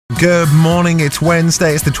Good morning, it's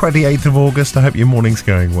Wednesday, it's the 28th of August. I hope your morning's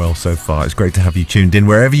going well so far. It's great to have you tuned in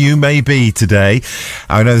wherever you may be today.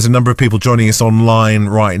 I know there's a number of people joining us online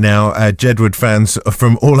right now, Jedward fans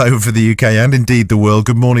from all over the UK and indeed the world.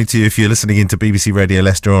 Good morning to you if you're listening into BBC Radio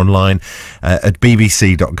Leicester online at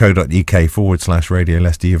bbc.co.uk/Radio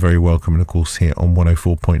Leicester. You're very welcome, and of course here on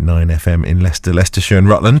 104.9 FM in Leicester, Leicestershire and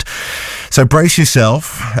Rutland. So brace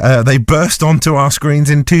yourself. They burst onto our screens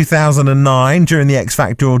in 2009 during the X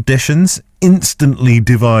Factor auditions, instantly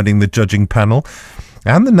dividing the judging panel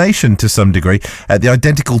and the nation to some degree. The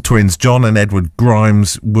identical twins, John and Edward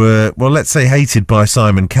Grimes, were, well, let's say hated by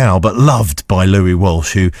Simon Cowell, but loved by Louis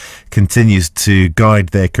Walsh, who continues to guide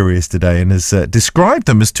their careers today and has described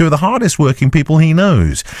them as two of the hardest working people he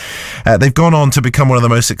knows. They've gone on to become one of the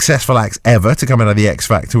most successful acts ever to come out of the X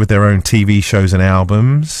Factor with their own TV shows and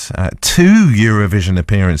albums, 2 Eurovision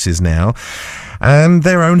appearances now, and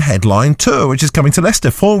their own headline tour, which is coming to Leicester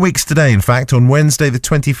 4 weeks today. In fact, on Wednesday, the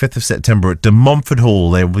 25th of September at De Montfort Hall,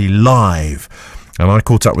 they will be live. And I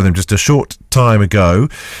caught up with them just a short time ago,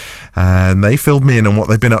 and they filled me in on what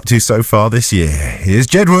they've been up to so far this year. Here's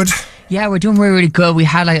Jedward. Yeah, we're doing really, really good. We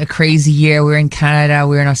had like a crazy year. We were in Canada,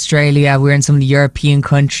 we were in Australia, we were in some of the European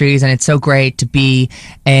countries, and it's so great to be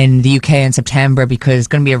in the UK in September because it's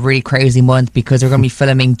going to be a really crazy month because we're going to be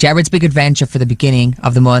filming Jedward's Big Adventure for the beginning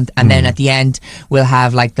of the month, and then at the end we'll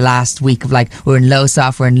have like the last week of like we're in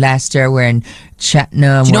Lowestoft, we're in Leicester, we're in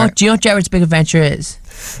Cheltenham. Do you know what Jedward's Big Adventure is?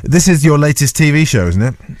 This is your latest TV show, isn't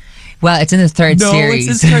it? Well, it's in the third series.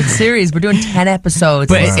 No, it's his third series. We're doing 10 episodes.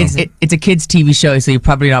 But it's a kids' TV show, so you're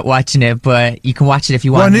probably not watching it, but you can watch it if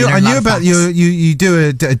you want. Well, I knew about you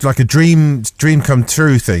do like a dream come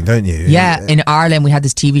true thing, don't you? Yeah, in Ireland we had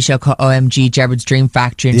this TV show called OMG, Jedward's Dream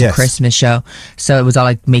Factory. It's a Christmas show, so it was all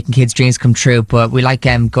like making kids' dreams come true. But we like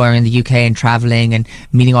going around the UK and travelling and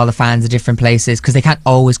meeting all the fans at different places because they can't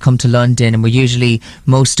always come to London, and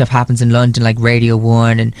most stuff happens in London, like Radio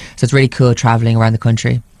 1, and so it's really cool travelling around the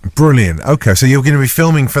country. Brilliant. Okay, so you're going to be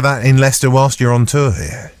filming for that in Leicester whilst you're on tour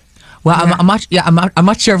here. Well, yeah. I'm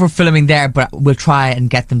not sure if we're filming there, but we'll try and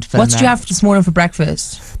get them to film. What did you have this morning for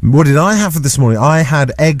breakfast? What did I have for this morning? I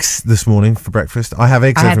had eggs this morning for breakfast. I have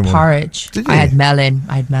eggs every morning. I had porridge. I had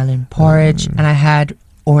melon porridge, and I had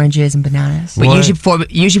oranges and bananas. But usually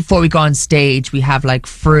before we go on stage, we have like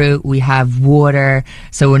fruit, we have water,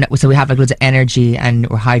 so we have like loads of energy and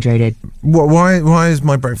we're hydrated. Why is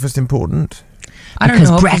my breakfast important? I don't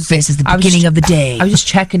know. Because breakfast is the beginning of the day. I was just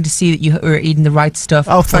checking to see that you were eating the right stuff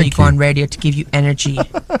before you go on radio to give you energy.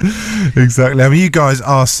 Exactly. I mean, you guys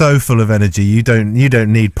are so full of energy. You don't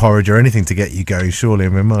need porridge or anything to get you going, surely. I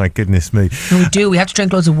mean, my goodness me. No, we do. We have to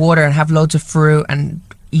drink loads of water and have loads of fruit and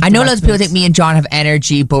eat. I know loads of people think me and John have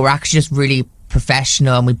energy, but we're actually just really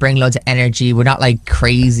professional and we bring loads of energy. We're not like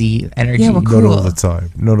crazy energy. Yeah, we're cool. Not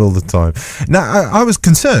all the time. Now, I was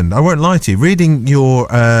concerned, I won't lie to you, reading your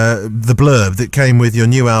the blurb that came with your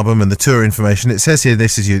new album and the tour information. It says here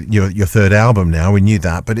this is your third album now. We knew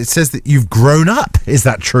that, but it says that you've grown up. Is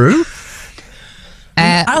that true?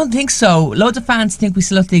 I don't think so. Loads of fans think we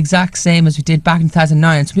still look the exact same as we did back in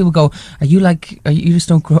 2009. Some people go, "Are you just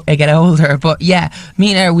don't get older?" But yeah,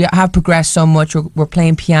 me and her, we have progressed so much. We're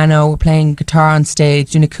playing piano, we're playing guitar on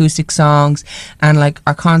stage, doing acoustic songs, and like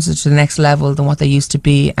our concerts are the next level than what they used to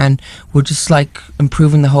be, and we're just like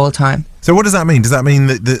improving the whole time. So what does that mean? Does that mean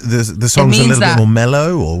that the songs are a little bit more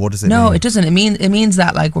mellow, or what does it mean? No, it doesn't. It means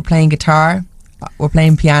that like we're playing guitar, we're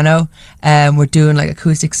playing piano, we're doing like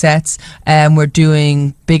acoustic sets, we're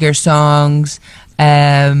doing bigger songs,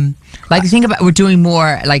 like think about, we're doing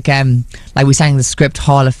more like we sang the Script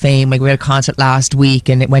Hall of Fame. Like we had a concert last week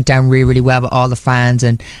and it went down really, really well with all the fans,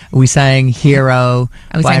 and we sang Hero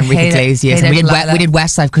by Enrique Iglesias, and we did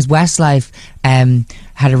Westlife because Westlife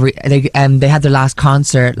they had their last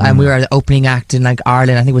concert and we were the opening act in like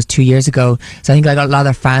Ireland. I think it was 2 years ago, so I think like a lot of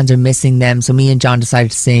their fans are missing them, so me and John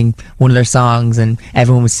decided to sing one of their songs and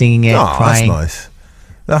everyone was singing it, crying. That's nice.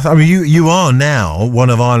 I mean, you are now one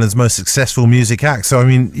of Ireland's most successful music acts. So, I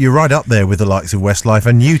mean, you're right up there with the likes of Westlife,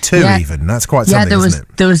 and you too, even. That's quite something, isn't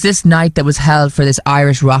it? There was this night that was held for this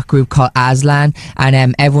Irish rock group called Aslan,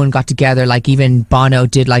 and everyone got together. Like, even Bono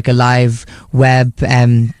did like a live web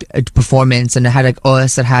performance, and it had like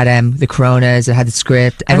us, it had the Coronas, it had the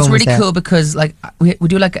Script. And it's really cool because like we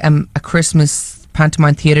do like a Christmas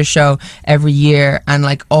pantomime theatre show every year, and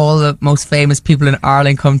like all the most famous people in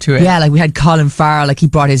Ireland come to it. Yeah, like we had Colin Farrell, like he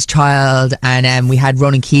brought his child, and we had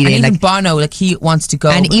Ronan Keating, and even like Bono, like he wants to go,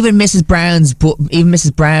 and even Mrs. Brown,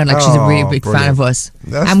 like she's a really big fan of us.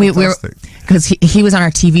 That's and we were because he was on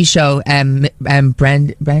our TV show,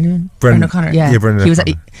 Brendan O'Connor. Yeah,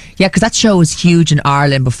 Brendan. Yeah, because that show was huge in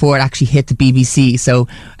Ireland before it actually hit the BBC. So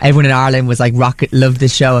everyone in Ireland was like, loved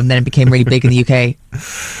this show, and then it became really big in the UK.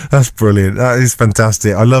 That's brilliant. That is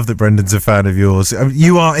fantastic. I love that Brendan's a fan of yours. I mean,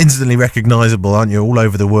 you are instantly recognisable, aren't you, all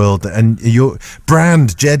over the world? And your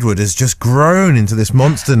brand, Jedward, has just grown into this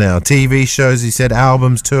monster now. TV shows, you said,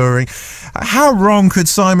 albums, touring. How wrong could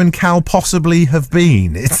Simon Cowell possibly have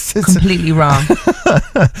been? It's Completely wrong.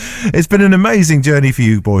 It's been an amazing journey for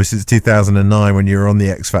you boys since 2009 when you were on the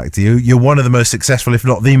X Factor. You're one of the most successful, if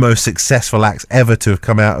not the most successful acts ever to have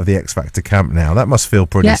come out of the X Factor camp now. That must feel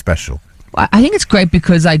pretty special. I think it's great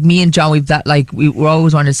because like me and John, we're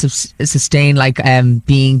always want to sustain like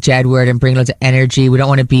being Jedward and bring loads of energy. We don't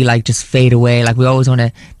want to be like just fade away. Like we always want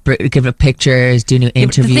to give it pictures, do new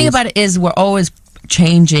interviews. The thing about it is we're always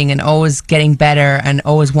changing and always getting better and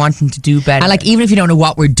always wanting to do better. And like even if you don't know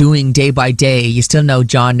what we're doing day by day, you still know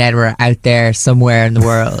John and Edward are out there somewhere in the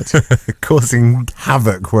world. Causing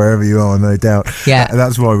havoc wherever you are, no doubt. Yeah.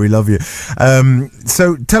 That's why we love you.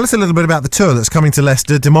 So tell us a little bit about the tour that's coming to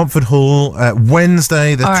Leicester, De Montfort Hall,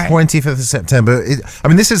 Wednesday the 25th of September.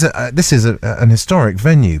 This is an historic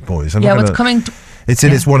venue, boys. What's coming... It's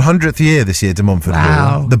in its 100th year this year, De Montfort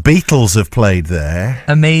Hall. The Beatles have played there.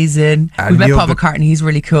 Amazing. We met Paul McCartney. He's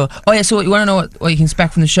really cool. Oh yeah, so you want to know what you can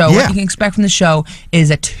expect from the show? Yeah. What you can expect from the show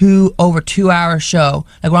is over 2 hour show.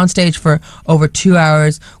 Like we're on stage for over 2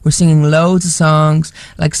 hours. We're singing loads of songs,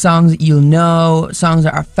 like songs that you'll know, songs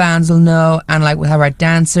that our fans will know, and like we'll have our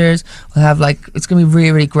dancers. We'll have like, it's gonna be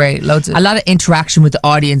really, really great. A lot of interaction with the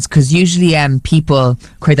audience, because usually people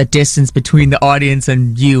create that distance between the audience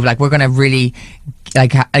and you. Like we're gonna really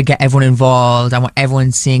like get everyone involved. I want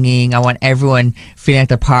everyone singing. I want everyone feeling like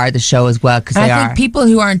they're part of the show as well, because I think people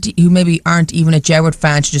who maybe aren't even a Jedward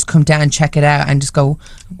fan should just come down and check it out and just go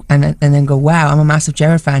and then go, wow, I'm a massive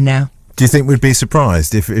Jedward fan now. Do you think we'd be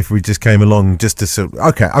surprised if we just came along just to sort of,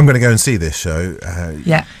 okay, I'm going to go and see this show?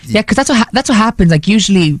 Yeah, because that's what happens. Like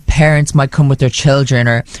usually parents might come with their children,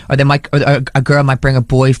 or they might, or a girl might bring a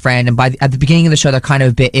boyfriend, and at the beginning of the show they're kind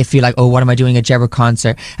of a bit iffy, like, oh, what am I doing, a Jedward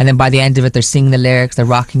concert? And then by the end of it they're singing the lyrics, they're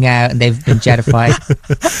rocking out, and they've been Jedified.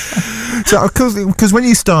 So, because when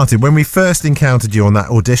you started, when we first encountered you on that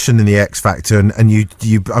audition in the X Factor, and you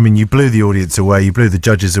blew the audience away, you blew the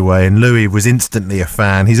judges away, and Louis was instantly a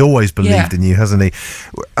fan. He's always believed in you, hasn't he?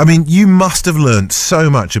 I mean, you must have learnt so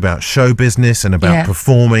much about show business and about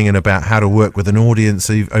performing and about how to work with an audience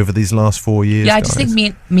over these last 4 years. Yeah, I just think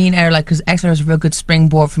me and Era, like, because X Factor was a real good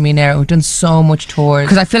springboard for me and Era. We've done so much tours.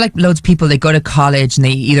 Because I feel like loads of people, they go to college and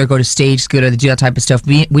they either go to stage school or they do that type of stuff.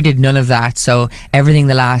 We did none of that, so everything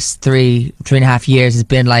the last three and a half years has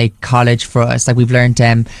been like college for us. Like we've learned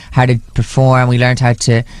how to perform, we learned how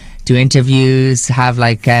to do interviews, have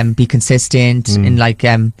like be consistent in like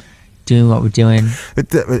doing what we're doing.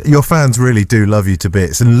 Your fans really do love you to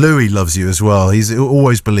bits, and Louis loves you as well. He's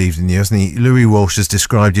always believed in you, hasn't he? Louis Walsh has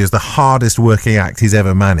described you as the hardest working act he's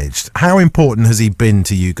ever managed. How important has he been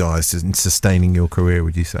to you guys in sustaining your career,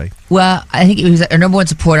 would you say? Well, I think he was our number one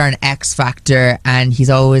supporter on X Factor, and he's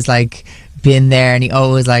always like been there, and he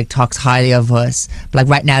always like talks highly of us. But like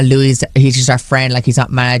right now, Louis, he's just our friend, like he's not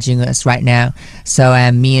managing us right now.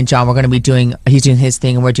 So me and John, we're going to be he's doing his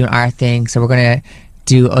thing and we're doing our thing, so we're going to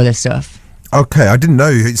do other stuff. Okay, I didn't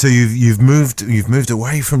know. So you've moved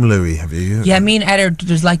away from Louis, have you? Yeah, me and Ed,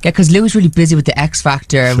 there's like, because Louis is really busy with the X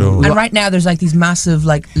Factor, sure. And right now there's like these massive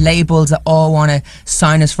like labels that all want to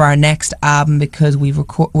sign us for our next album, because we've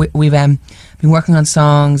been working on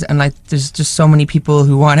songs, and like there's just so many people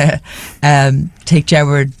who want to take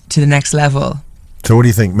Jedward to the next level. So what do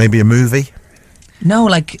you think? Maybe a movie? No,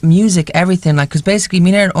 like music, everything. Like, because basically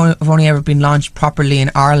me and Aaron have only ever been launched properly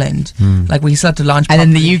in Ireland. Like we still have to launch and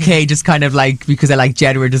then the UK just kind of like, because they like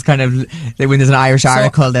Jedward, just kind of, when there's an Irish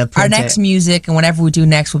article, they'll print our next music and whatever we do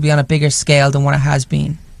next will be on a bigger scale than what it has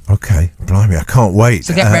been. Okay, blimey, I can't wait.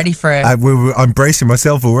 So get ready for it. I'm bracing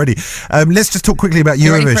myself already. Let's just talk quickly about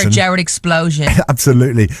Eurovision. Ready for a Jedward explosion.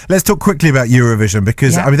 Absolutely. Let's talk quickly about Eurovision,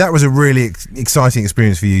 because I mean that was a really exciting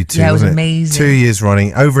experience for you too. Yeah, it was wasn't amazing. 2 years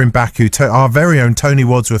running over in Baku. Our very own Tony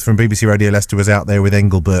Wadsworth from BBC Radio Leicester was out there with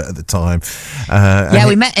Engelbert at the time.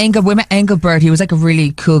 We met Engelbert. He was like a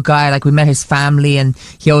really cool guy. Like we met his family, and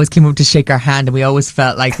he always came up to shake our hand, and we always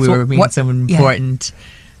felt like we were meeting someone important.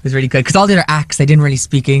 It was really good, because all the other acts, they didn't really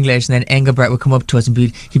speak English, and then Engelbert would come up to us and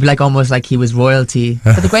he'd be like almost like he was royalty.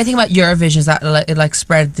 But the great thing about Eurovision is that it like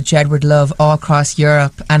spread the Jedward love all across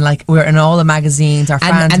Europe, and like we're in all the magazines, our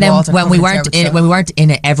fans. And then when we weren't in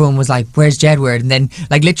it, everyone was like, "Where's Jedward?" And then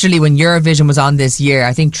like literally when Eurovision was on this year,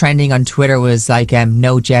 I think trending on Twitter was like,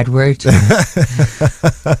 "No Jedward."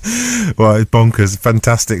 Well, it's bonkers,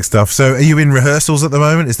 fantastic stuff. So, are you in rehearsals at the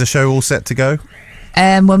moment? Is the show all set to go?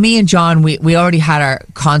 Well, me and John, we already had our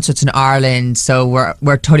concerts in Ireland, so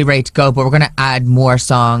we're totally ready to go. But we're going to add more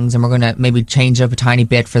songs, and we're going to maybe change up a tiny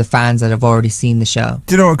bit for the fans that have already seen the show.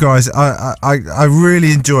 Do you know what, guys? I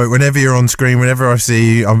really enjoy it whenever you're on screen. Whenever I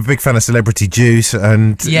see you, I'm a big fan of Celebrity Juice,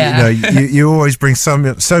 and you always bring so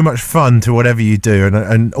much fun to whatever you do,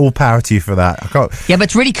 and all power to you for that. Yeah, but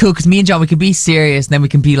it's really cool because me and John, we can be serious, and then we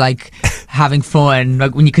can be like having fun.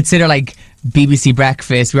 Like when you consider like BBC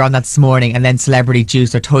Breakfast, we were on that this morning, and then Celebrity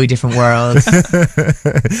Juice are totally different worlds.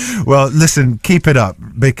 Well, listen, keep it up,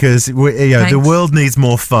 because the world needs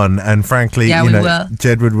more fun, and frankly,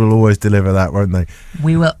 Jedward will always deliver that, won't they?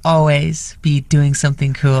 We will always be doing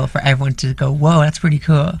something cool for everyone to go, whoa, that's pretty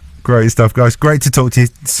cool. Great stuff, guys. Great to talk to you.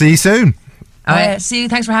 See you soon. See you.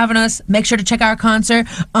 Thanks for having us. Make sure to check our concert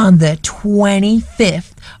on the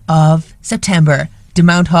 25th of September.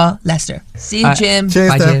 DeMount Hall, Leicester. See you, Jim.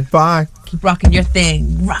 Cheers. Bye, Jim. Bye. Keep rocking your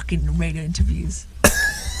thing. Rocking radio interviews.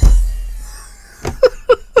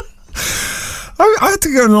 I had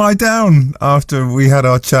to go and lie down after we had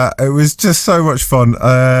our chat. It was just so much fun.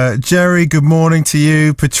 Jerry, good morning to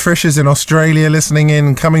you. Patricia's in Australia listening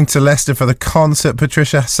in, coming to Leicester for the concert.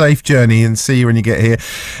 Patricia, safe journey, and see you when you get here.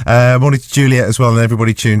 Morning to Juliet as well, and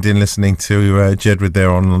everybody tuned in listening to Jedward there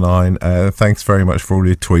online. Thanks very much for all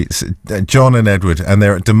your tweets. John and Edward, and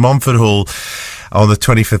they're at De Montfort Hall on the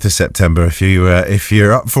 25th of September. If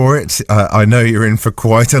you're up for it, I know you're in for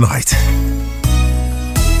quite a night.